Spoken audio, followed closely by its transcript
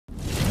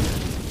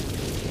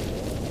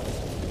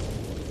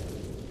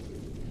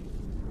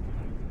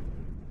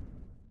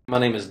My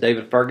name is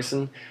David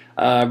Ferguson,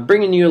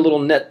 bringing you a little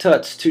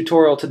NetTouch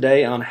tutorial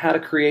today on how to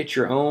create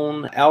your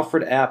own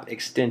Alfred app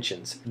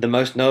extensions. The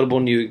most notable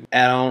new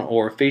add-on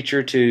or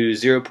feature to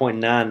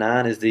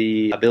 0.99 is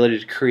the ability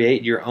to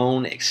create your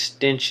own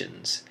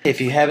extensions. If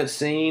you haven't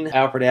seen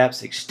Alfred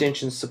app's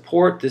extension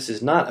support, this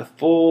is not a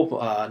full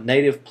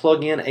native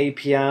plugin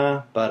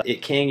API, but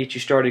it can get you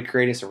started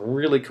creating some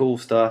really cool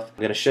stuff. I'm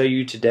going to show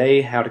you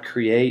today how to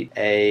create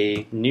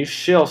a new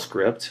shell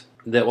script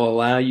that will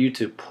allow you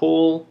to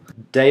pull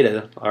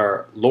data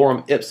or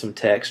lorem ipsum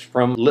text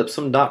from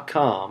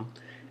lipsum.com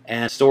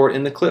and store it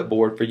in the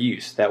clipboard for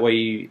use. That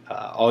way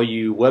all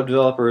you web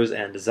developers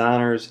and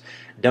designers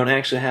don't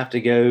actually have to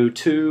go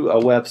to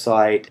a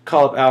website,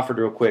 call up Alfred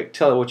real quick,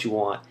 tell it what you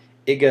want.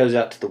 It goes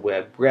out to the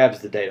web, grabs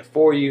the data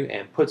for you,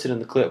 and puts it in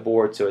the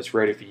clipboard so it's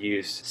ready for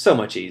use. So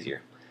much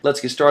easier. Let's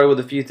get started with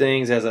a few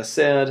things. As I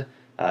said,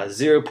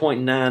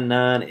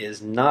 0.99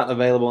 is not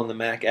available in the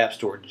Mac App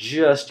Store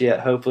just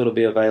yet. Hopefully it'll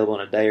be available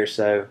in a day or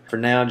so. For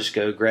now, just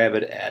go grab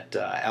it at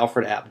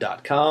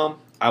alfredapp.com.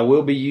 I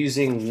will be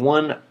using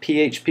one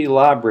PHP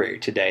library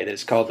today that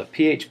is called the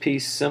PHP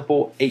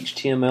Simple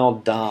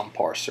HTML DOM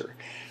Parser.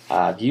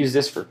 I've used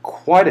this for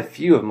quite a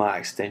few of my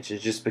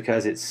extensions just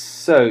because it's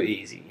so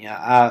easy.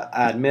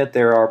 I admit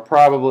there are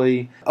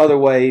probably other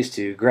ways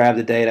to grab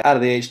the data out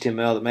of the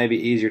HTML that may be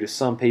easier to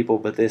some people,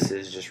 but this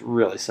is just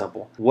really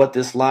simple. What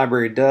this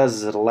library does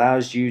is it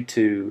allows you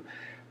to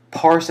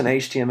parse an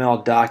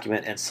HTML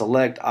document and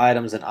select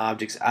items and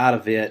objects out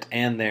of it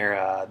and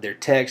their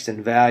text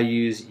and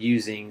values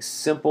using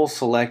simple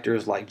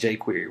selectors like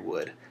jQuery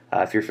would.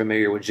 If you're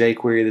familiar with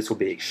jQuery, this will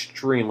be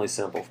extremely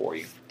simple for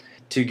you.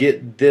 To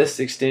get this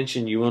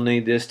extension, you will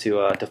need this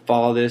to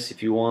follow this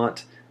if you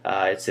want.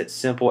 It's at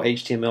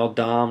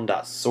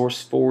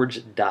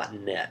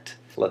simplehtmldom.sourceforge.net.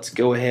 Let's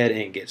go ahead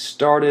and get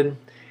started.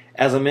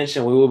 As I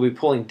mentioned, we will be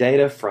pulling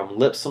data from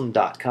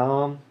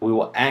lipsum.com. We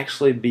will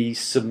actually be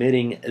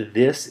submitting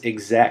this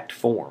exact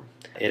form.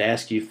 It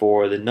asks you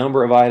for the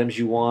number of items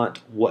you want,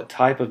 what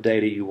type of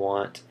data you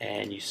want,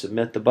 and you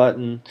submit the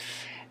button.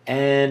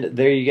 And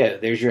there you go.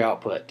 There's your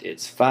output.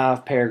 It's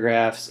 5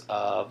 paragraphs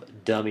of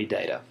dummy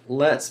data.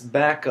 Let's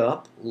back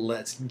up.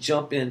 Let's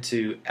jump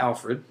into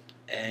Alfred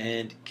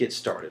and get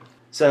started.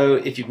 So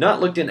if you've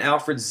not looked in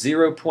Alfred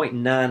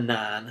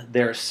 0.99,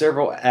 there are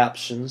several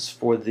options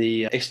for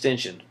the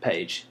extension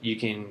page. You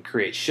can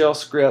create shell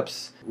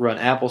scripts, run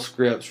Apple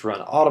scripts,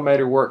 run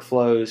automated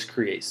workflows,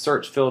 create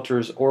search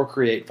filters, or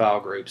create file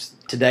groups.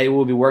 Today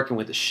we'll be working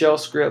with the shell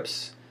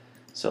scripts.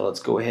 So let's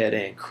go ahead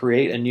and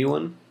create a new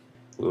one.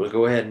 We will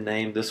go ahead and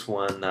name this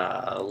one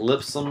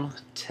Lipsum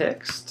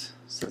Text,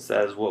 since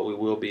that is what we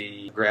will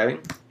be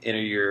grabbing.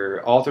 Enter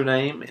your author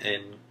name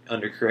and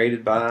under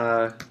created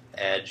by,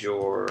 add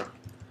your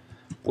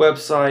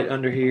website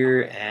under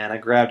here, and I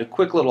grabbed a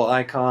quick little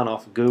icon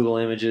off of Google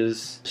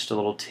Images, just a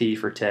little T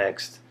for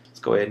text. Let's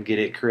go ahead and get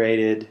it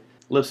created.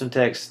 Lipsum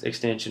Text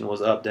extension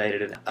was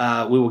updated.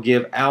 We will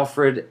give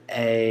Alfred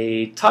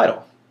a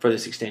title for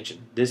this extension.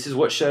 This is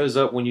what shows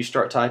up when you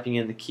start typing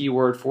in the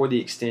keyword for the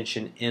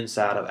extension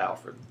inside of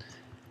Alfred.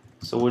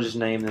 So we'll just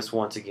name this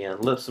once again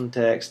Lipsum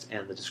Text,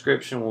 and the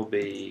description will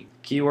be,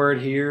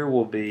 keyword here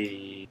will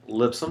be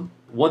Lipsum.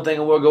 One thing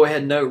I will go ahead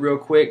and note real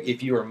quick,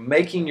 if you are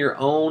making your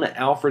own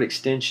Alfred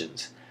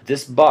extensions,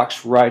 this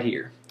box right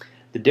here,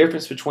 the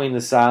difference between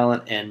the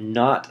silent and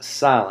not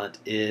silent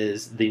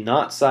is the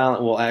not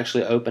silent will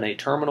actually open a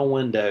terminal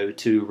window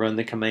to run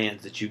the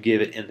commands that you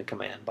give it in the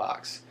command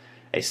box.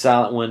 A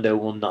silent window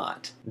will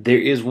not. There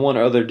is one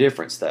other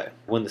difference though.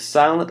 When the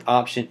silent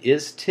option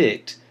is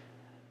ticked,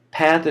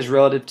 path is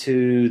relative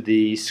to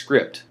the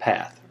script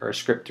path or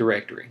script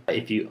directory.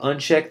 If you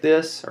uncheck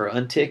this or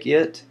untick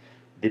it,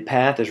 the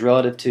path is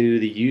relative to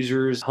the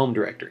user's home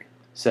directory.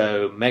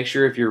 So make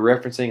sure if you're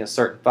referencing a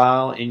certain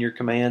file in your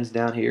commands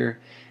down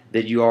here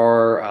that you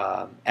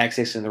are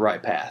accessing the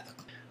right path.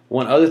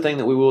 One other thing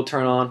that we will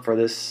turn on for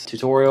this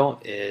tutorial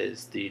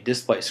is the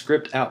display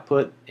script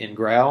output in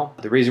Growl.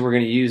 The reason we're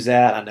going to use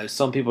that, I know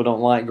some people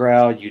don't like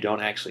Growl. You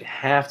don't actually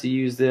have to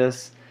use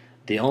this.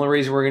 The only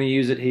reason we're going to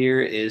use it here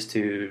is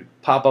to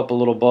pop up a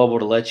little bubble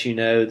to let you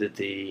know that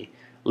the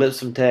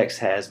Lipsum text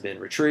has been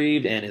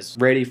retrieved and is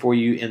ready for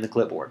you in the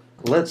clipboard.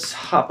 Let's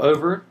hop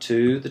over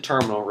to the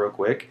terminal real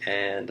quick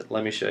and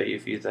let me show you a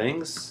few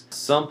things.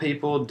 Some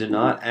people do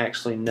not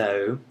actually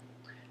know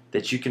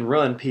that you can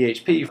run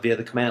PHP via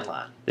the command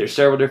line. There's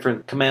several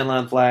different command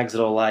line flags that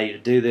will allow you to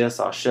do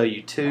this. I'll show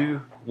you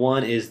two.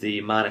 One is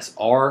the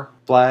 -R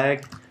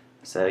flag.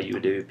 So you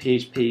would do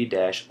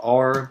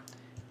PHP-R,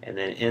 and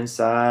then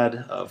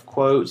inside of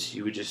quotes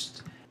you would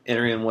just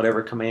enter in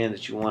whatever command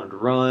that you wanted to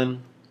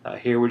run.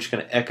 Here we're just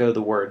going to echo the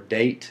word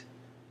date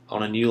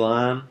on a new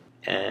line,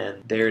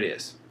 and there it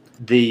is.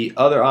 The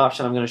other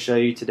option I'm going to show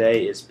you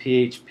today is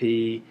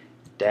PHP-F.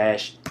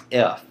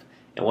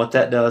 And what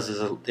that does is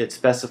it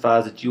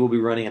specifies that you will be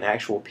running an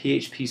actual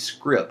PHP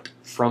script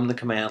from the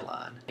command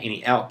line.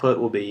 Any output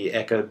will be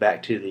echoed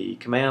back to the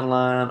command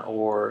line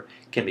or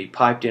can be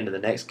piped into the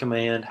next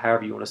command.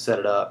 However you want to set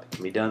it up, it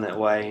can be done that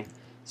way.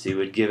 So you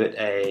would give it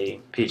a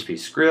PHP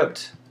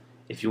script.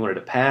 If you wanted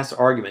to pass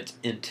arguments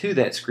into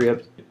that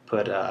script, you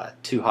put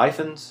 2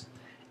 hyphens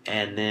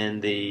and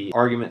then the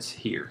arguments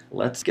here.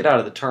 Let's get out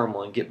of the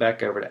terminal and get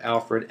back over to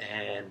Alfred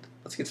and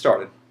let's get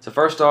started. So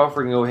first off,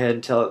 we're going to go ahead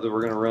and tell it that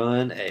we're going to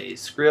run a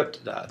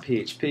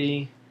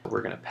script.php.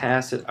 We're going to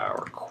pass it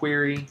our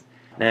query.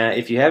 Now,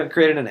 if you haven't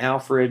created an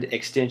Alfred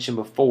extension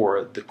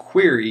before, the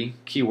query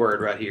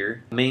keyword right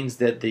here means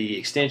that the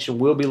extension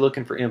will be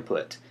looking for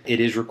input.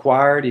 It is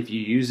required if you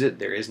use it.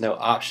 There is no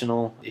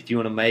optional. If you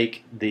want to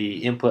make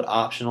the input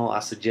optional, I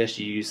suggest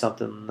you use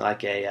something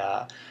like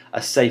a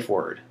safe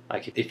word.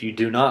 Like if you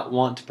do not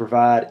want to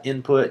provide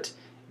input,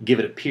 give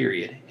it a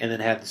period, and then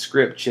have the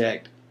script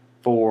checked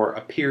for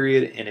a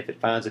period, and if it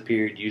finds a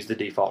period, use the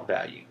default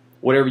value.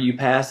 Whatever you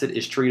pass it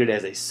is treated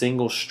as a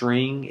single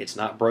string. It's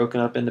not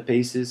broken up into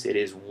pieces. It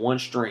is one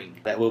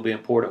string. That will be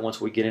important once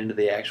we get into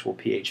the actual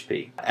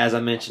PHP. As I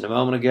mentioned a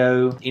moment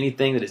ago,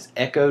 anything that is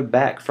echoed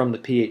back from the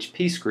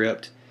PHP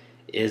script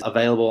is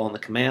available on the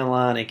command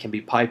line and can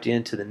be piped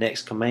into the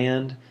next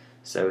command.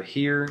 So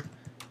here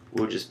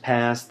we'll just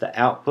pass the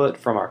output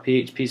from our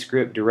PHP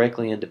script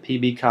directly into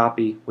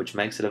pbcopy, which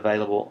makes it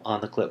available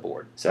on the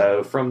clipboard.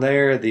 So from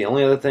there, the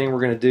only other thing we're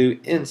going to do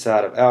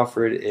inside of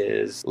Alfred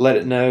is let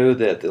it know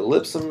that the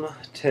Lipsum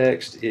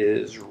text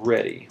is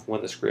ready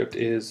when the script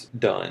is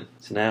done.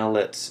 So now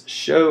let's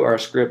show our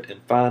script in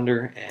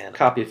Finder and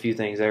copy a few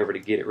things over to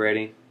get it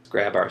ready.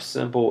 Grab our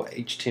simple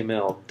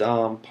HTML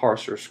DOM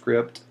parser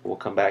script. We'll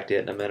come back to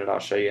it in a minute. I'll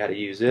show you how to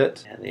use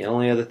it. And the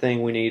only other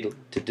thing we need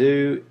to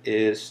do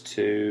is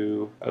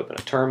to open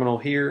a terminal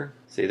here.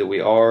 See that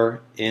we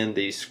are in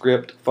the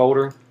script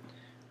folder.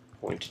 I'm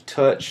going to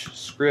touch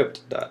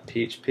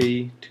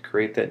script.php to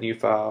create that new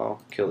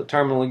file. Kill the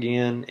terminal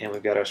again, and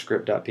we've got our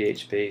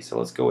script.php. So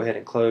let's go ahead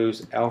and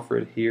close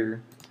Alfred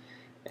here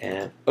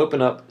and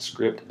open up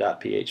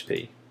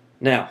script.php.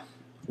 Now,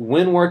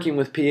 when working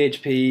with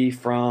PHP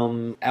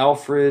from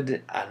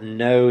Alfred, I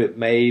know it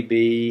may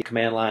be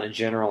command line in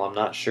general, I'm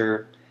not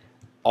sure.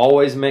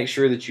 Always make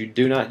sure that you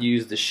do not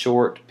use the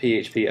short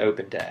PHP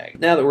open tag.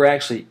 Now that we're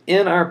actually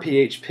in our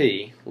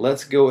PHP,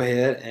 let's go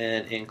ahead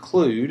and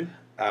include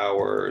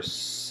our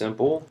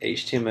simple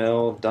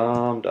HTML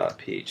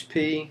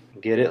DOM.php,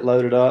 get it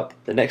loaded up.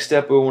 The next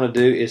step we want to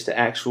do is to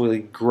actually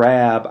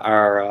grab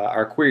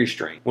our query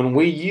string. When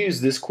we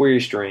use this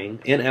query string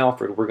in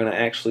Alfred, we're going to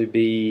actually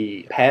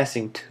be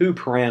passing 2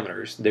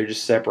 parameters. They're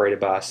just separated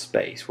by a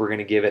space. We're going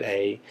to give it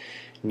a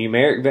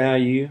numeric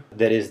value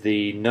that is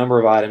the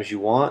number of items you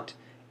want,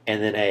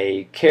 and then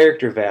a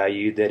character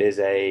value that is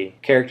a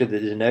character that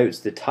denotes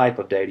the type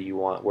of data you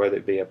want, whether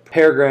it be a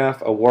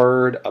paragraph, a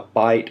word, a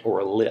byte, or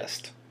a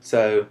list.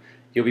 So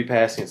you'll be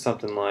passing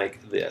something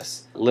like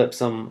this,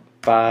 Lipsum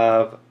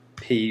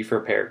 5p for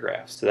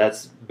paragraphs. So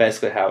that's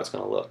basically how it's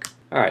going to look.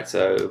 Alright,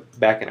 so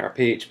back in our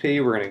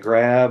PHP, we're going to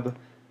grab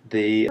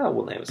the,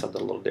 we'll name it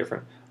something a little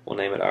different. We'll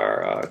name it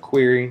our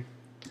query,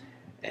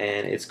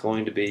 and it's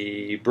going to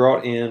be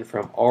brought in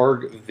from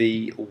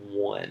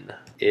argv1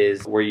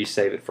 is where you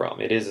save it from.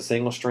 It is a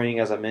single string,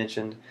 as I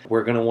mentioned.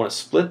 We're going to want to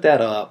split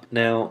that up.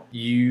 Now,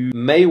 you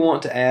may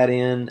want to add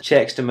in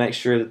checks to make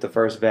sure that the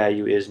first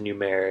value is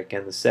numeric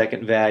and the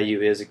second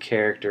value is a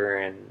character,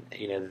 and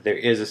there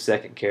is a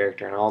second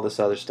character and all this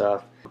other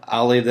stuff.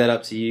 I'll leave that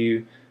up to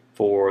you.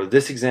 For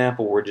this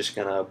example, we're just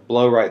going to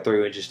blow right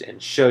through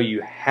and show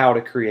you how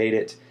to create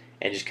it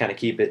and just kind of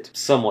keep it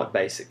somewhat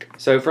basic.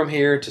 So from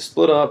here, to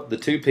split up the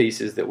 2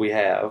 pieces that we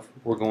have,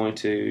 we're going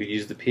to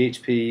use the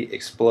PHP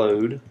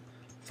explode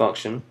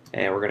function,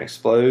 and we're going to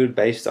explode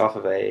based off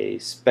of a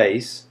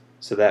space,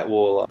 so that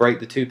will break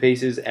the 2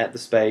 pieces at the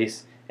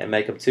space and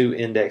make them 2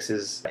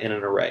 indexes in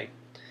an array.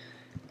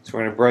 So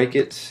we're going to break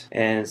it,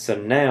 and so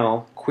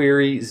now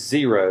query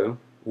 0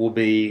 will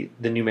be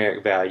the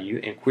numeric value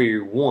and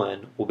query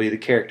 1 will be the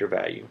character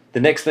value. The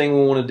next thing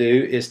we want to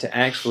do is to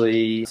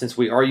actually, since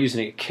we are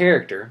using a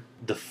character,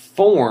 the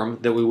form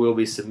that we will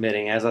be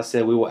submitting, as I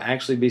said, we will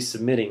actually be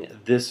submitting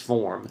this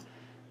form.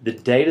 The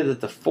data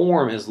that the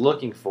form is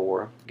looking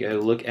for, go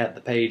look at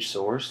the page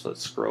source.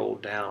 Let's scroll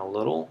down a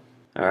little.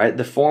 Alright,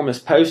 the form is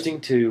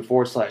posting to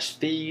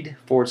 /feed/HTML.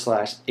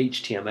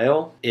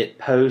 It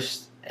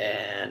posts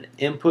an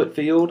input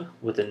field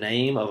with the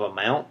name of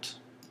amount.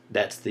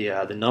 That's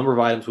the number of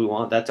items we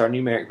want. That's our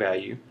numeric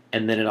value.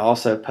 And then it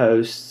also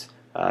posts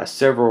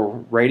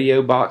several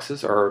radio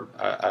boxes, or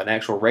an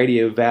actual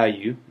radio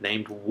value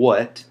named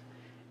what.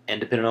 And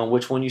depending on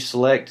which one you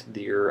select,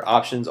 your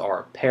options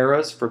are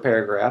paras for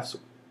paragraphs,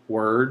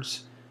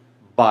 words,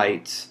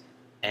 bytes,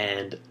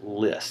 and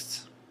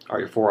lists are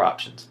your 4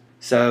 options.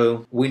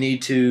 So we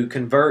need to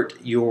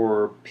convert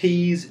your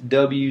P's,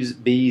 W's,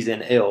 B's,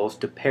 and L's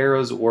to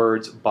paras,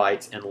 words,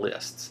 bytes, and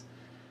lists.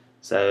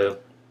 So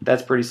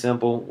that's pretty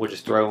simple. We'll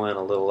just throw in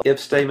a little if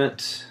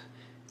statement.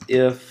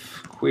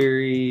 If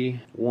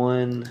query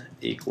 1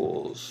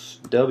 equals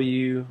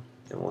W,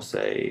 then we'll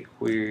say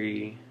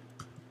query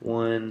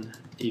 1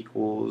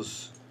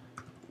 equals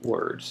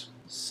words.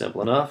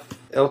 Simple enough.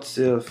 Else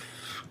if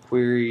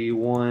query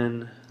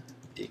 1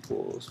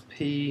 equals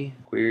P,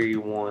 query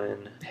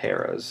 1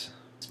 paras.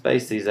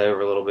 space these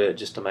over a little bit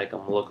just to make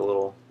them look a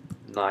little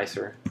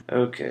nicer.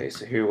 Okay,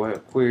 so here we'll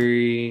have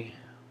query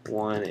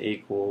 1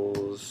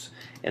 equals,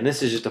 and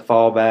this is just a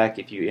fallback.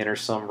 If you enter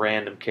some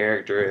random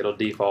character, it'll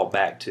default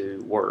back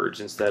to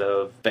words instead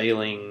of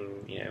failing,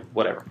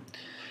 whatever.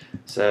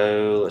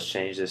 So let's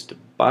change this to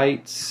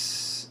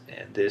bytes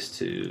and this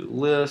to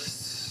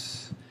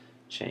lists.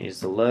 Change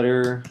the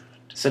letter.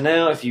 So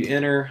now if you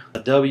enter a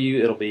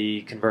W, it'll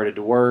be converted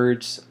to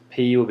words,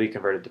 P will be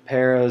converted to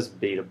paras,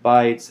 B to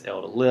bytes,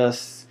 L to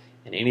lists,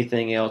 and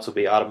anything else will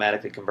be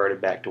automatically converted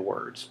back to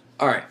words.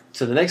 Alright,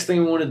 so the next thing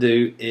we want to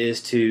do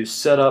is to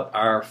set up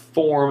our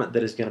form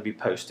that is going to be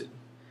posted.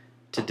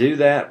 To do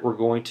that, we're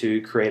going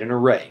to create an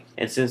array.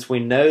 And since we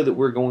know that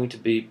we're going to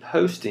be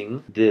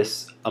posting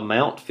this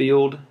amount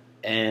field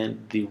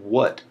and the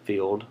what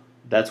field,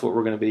 that's what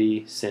we're going to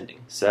be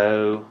sending.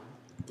 So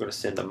we're going to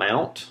send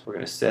amount. We're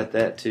going to set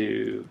that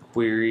to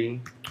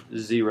query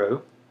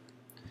 0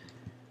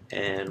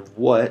 and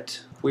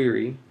what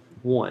query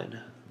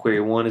 1.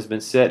 Query 1 has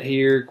been set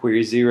here.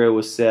 Query 0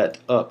 was set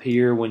up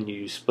here when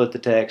you split the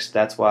text.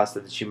 That's why I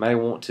said that you may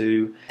want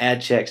to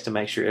add checks to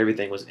make sure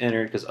everything was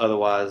entered, because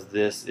otherwise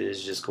this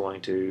is just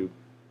going to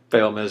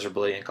fail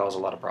miserably and cause a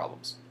lot of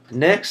problems.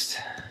 Next,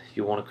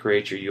 you want to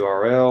create your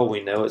URL.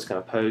 We know it's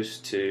going to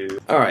post to...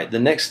 Alright, the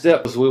next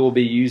step is we will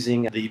be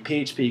using the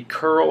PHP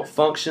curl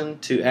function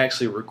to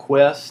actually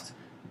request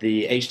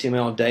the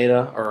HTML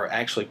data, or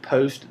actually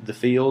post the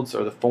fields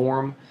or the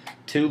form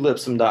to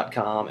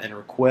lipsum.com and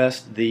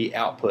request the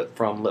output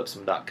from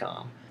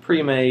lipsum.com.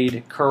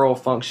 Pre-made curl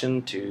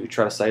function to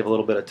try to save a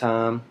little bit of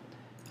time.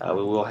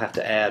 We will have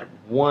to add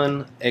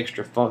one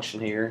extra function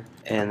here,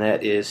 and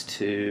that is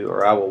to,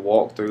 or I will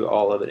walk through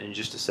all of it in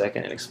just a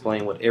second and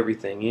explain what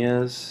everything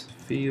is.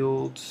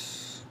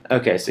 Fields.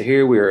 Okay, so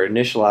here we are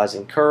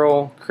initializing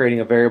curl, creating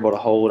a variable to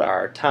hold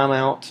our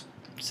timeout,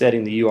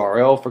 setting the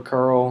URL for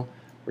curl.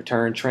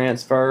 Return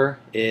transfer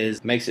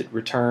makes it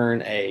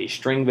return a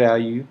string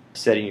value,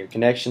 setting your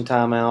connection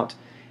timeout,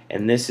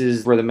 and this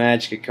is where the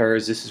magic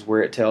occurs. This is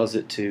where it tells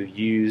it to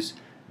use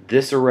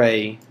this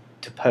array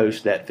to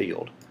post that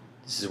field.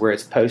 This is where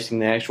it's posting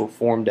the actual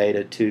form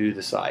data to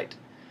the site.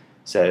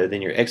 So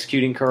then you're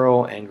executing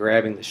curl and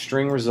grabbing the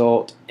string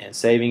result and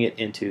saving it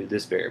into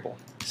this variable.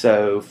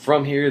 So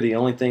from here, the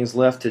only things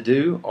left to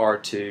do are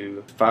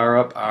to fire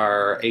up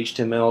our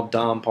HTML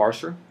DOM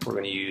parser. We're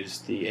going to use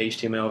the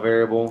HTML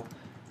variable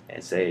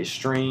and say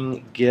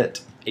string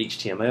get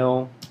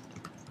HTML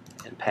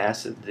and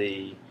pass it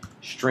the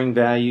string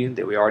value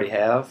that we already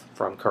have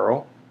from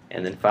curl.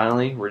 And then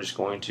finally, we're just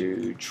going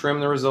to trim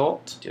the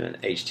result, do an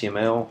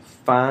HTML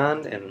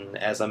find, and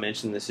as I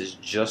mentioned, this is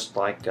just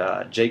like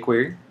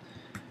jQuery.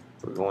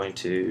 We're going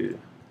to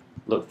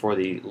look for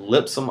the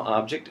lipsum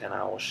object, and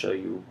I will show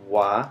you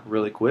why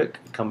really quick.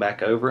 Come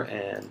back over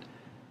and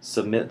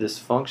submit this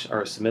function,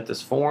 or submit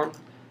this form.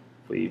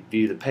 If we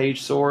view the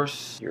page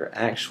source, your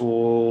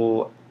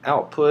actual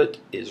output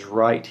is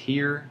right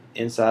here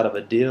inside of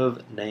a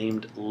div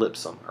named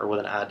lipsum, or with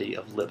an ID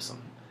of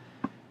lipsum.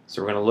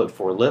 So we're going to look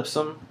for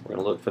lipsum. We're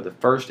going to look for the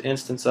first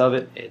instance of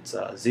it. It's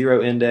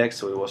 0 index,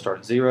 so we will start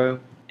at 0.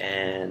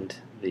 And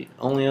the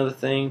only other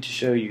thing to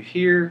show you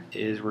here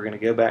is we're going to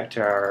go back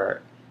to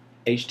our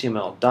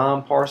HTML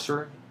DOM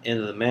parser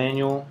into the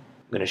manual.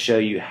 I'm going to show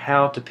you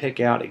how to pick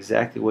out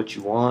exactly what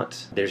you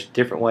want. There's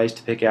different ways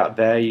to pick out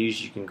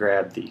values. You can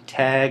grab the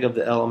tag of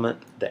the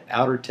element, the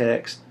outer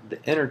text, the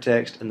inner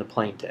text, and the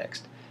plain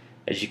text.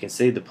 As you can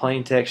see, the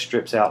plain text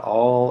strips out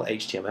all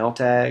HTML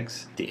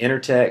tags. The inner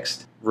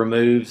text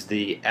removes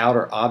the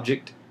outer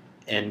object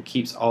and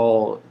keeps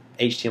all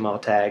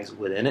HTML tags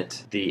within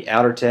it. The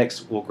outer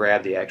text will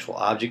grab the actual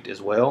object as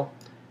well,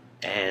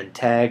 and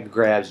tag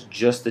grabs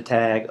just the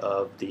tag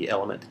of the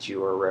element that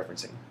you are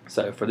referencing.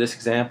 So for this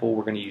example,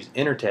 we're going to use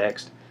inner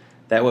text.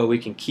 That way we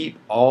can keep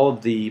all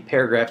of the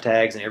paragraph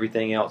tags and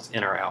everything else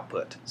in our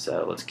output.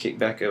 So let's kick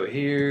back over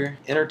here,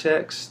 inner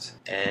text,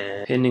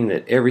 and pending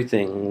that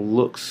everything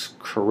looks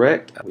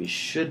correct, we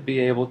should be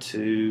able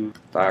to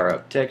fire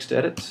up text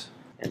edit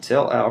and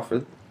tell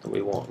Alfred that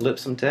we want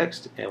lipsum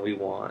text and we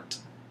want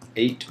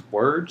 8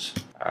 words.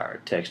 Our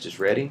text is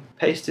ready.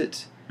 Paste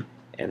it,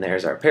 and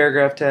there's our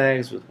paragraph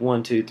tags with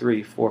 1, 2,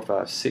 3, 4,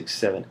 5, 6,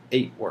 7,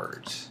 8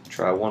 words.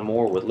 Try one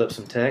more with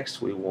lipsum text.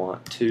 We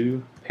want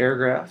 2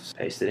 paragraphs.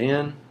 Paste it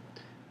in.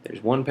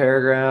 There's 1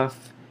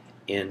 paragraph.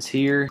 Ends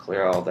here.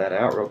 Clear all that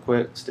out real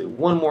quick. Let's do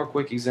one more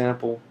quick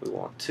example. We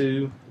want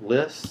 2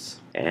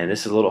 lists. And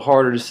this is a little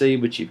harder to see,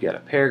 but you've got a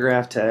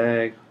paragraph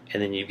tag,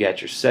 and then you've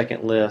got your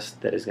second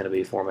list that is going to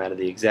be formatted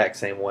the exact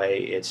same way.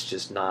 It's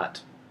just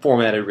not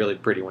formatted really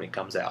pretty when it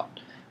comes out.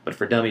 But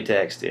for dummy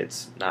text,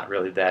 it's not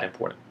really that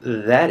important.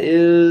 That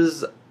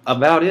is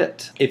about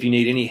it. If you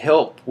need any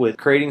help with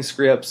creating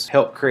scripts,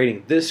 help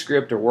creating this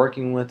script or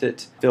working with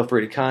it, feel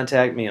free to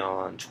contact me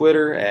on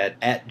Twitter at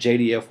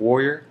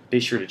 @JDFWarrior. Be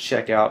sure to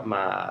check out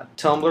my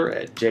Tumblr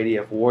at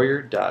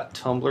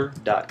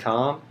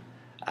jdfwarrior.tumblr.com.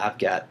 I've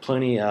got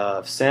plenty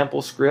of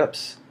sample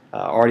scripts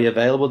already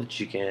available that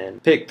you can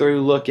pick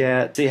through, look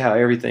at, see how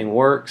everything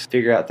works,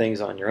 figure out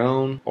things on your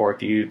own. Or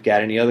if you've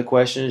got any other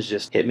questions,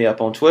 just hit me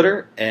up on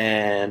Twitter,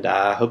 and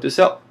I hope this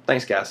helped.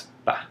 Thanks, guys.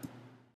 Bye.